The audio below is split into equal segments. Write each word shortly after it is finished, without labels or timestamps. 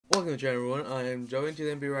Welcome to the channel, everyone. I am Joey, and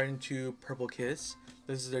today I'm be writing to Kiss.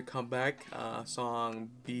 This is their comeback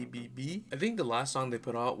song, BBB. I think the last song they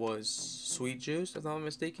put out was Sweet Juice, if I'm not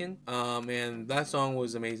mistaken. And that song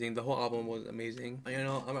was amazing. The whole album was amazing. You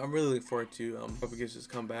know, I'm really looking forward to Kiss's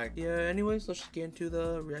comeback. Yeah. Anyways, let's just get into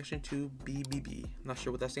the reaction to BBB. I'm not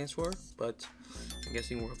sure what that stands for, but I'm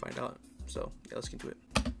guessing we'll find out. So yeah, let's get into it.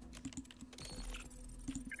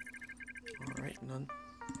 All right, none.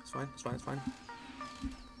 It's fine. It's fine. It's fine.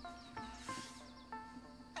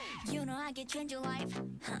 You know I can change your life.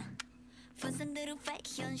 분산대로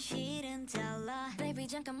fake 현실은 달라. Baby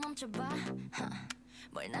잠깐 멈춰봐.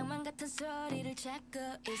 뭘 낭만 같은 소리를 찾고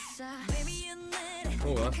있어. Baby you need it.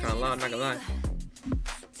 Oh, that's kind of loud. Not gonna lie.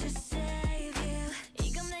 To save you.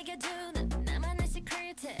 이건 내게 주는 나만의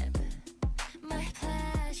secret tip. My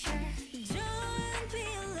pleasure. Don't be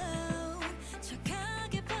alone.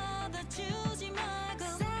 착하게 받아주지 말고.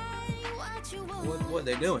 Say what you want. What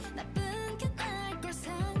they doing?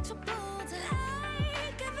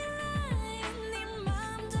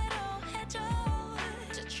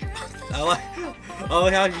 I like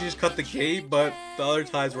how you just cut the gate, but the other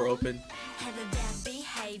ties were open.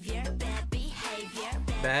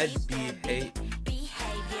 Bad behavior.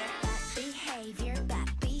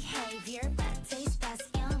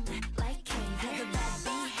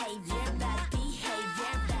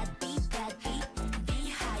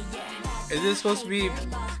 Is this supposed to be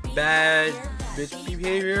bad bitch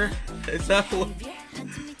behavior? Is that what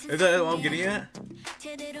I'm getting at?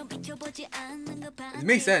 It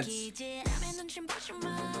makes sense.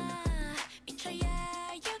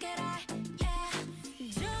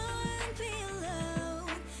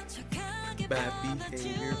 Bad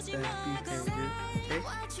behavior, bad behavior. Okay.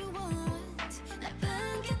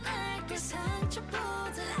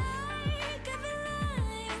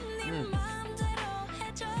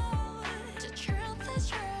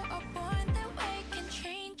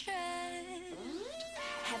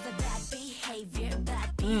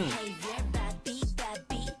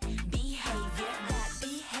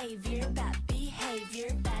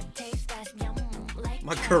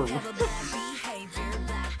 My girl.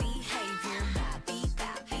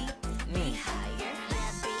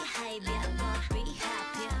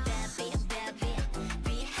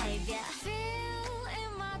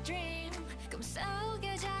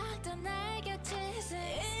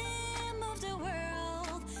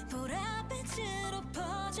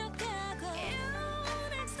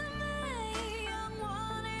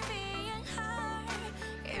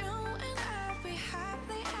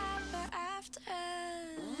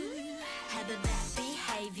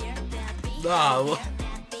 Nah,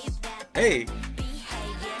 hey.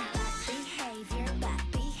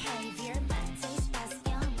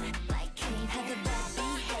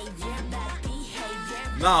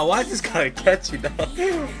 Nah, why is this kind of catchy, dog?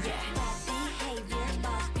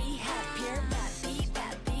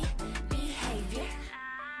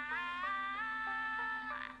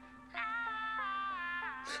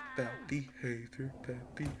 Bad behavior,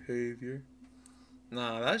 bad behavior.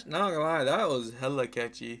 Nah, that's not gonna lie, that was hella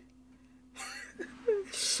catchy.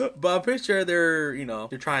 But I'm pretty sure they're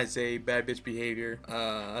trying to say bad bitch behavior.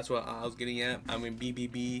 That's what I was getting at. I mean,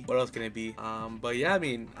 BBB. What else can it be? But yeah, I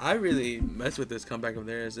mean, I really messed with this comeback of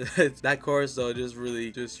theirs. That chorus though, just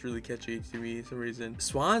really catchy to me for some reason.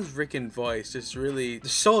 Swan's freaking voice, just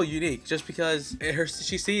so unique. Just because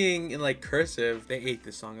she's singing in like cursive, they ate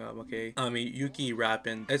this song up. Okay. I mean, Yuki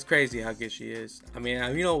rapping. It's crazy how good she is. I mean,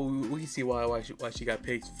 you know, we can see why she got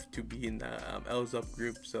picked to be in the L's Up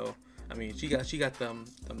group. So. I mean, she got them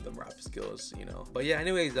rap skills, you know. But yeah,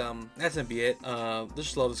 anyways, that's gonna be it.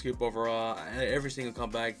 Just love this group overall. Every single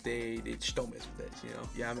comeback, they just don't miss with it, you know.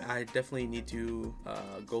 Yeah, I mean, I definitely need to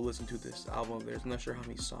go listen to this album of theirs. I'm not sure how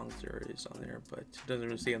many songs there is on there, but it doesn't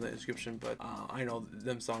really say in the description. But I know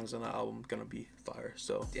them songs on the album gonna be fire.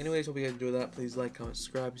 So, anyways, hope you guys enjoy that. Please like, comment,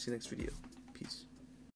 subscribe. See you next video. Peace.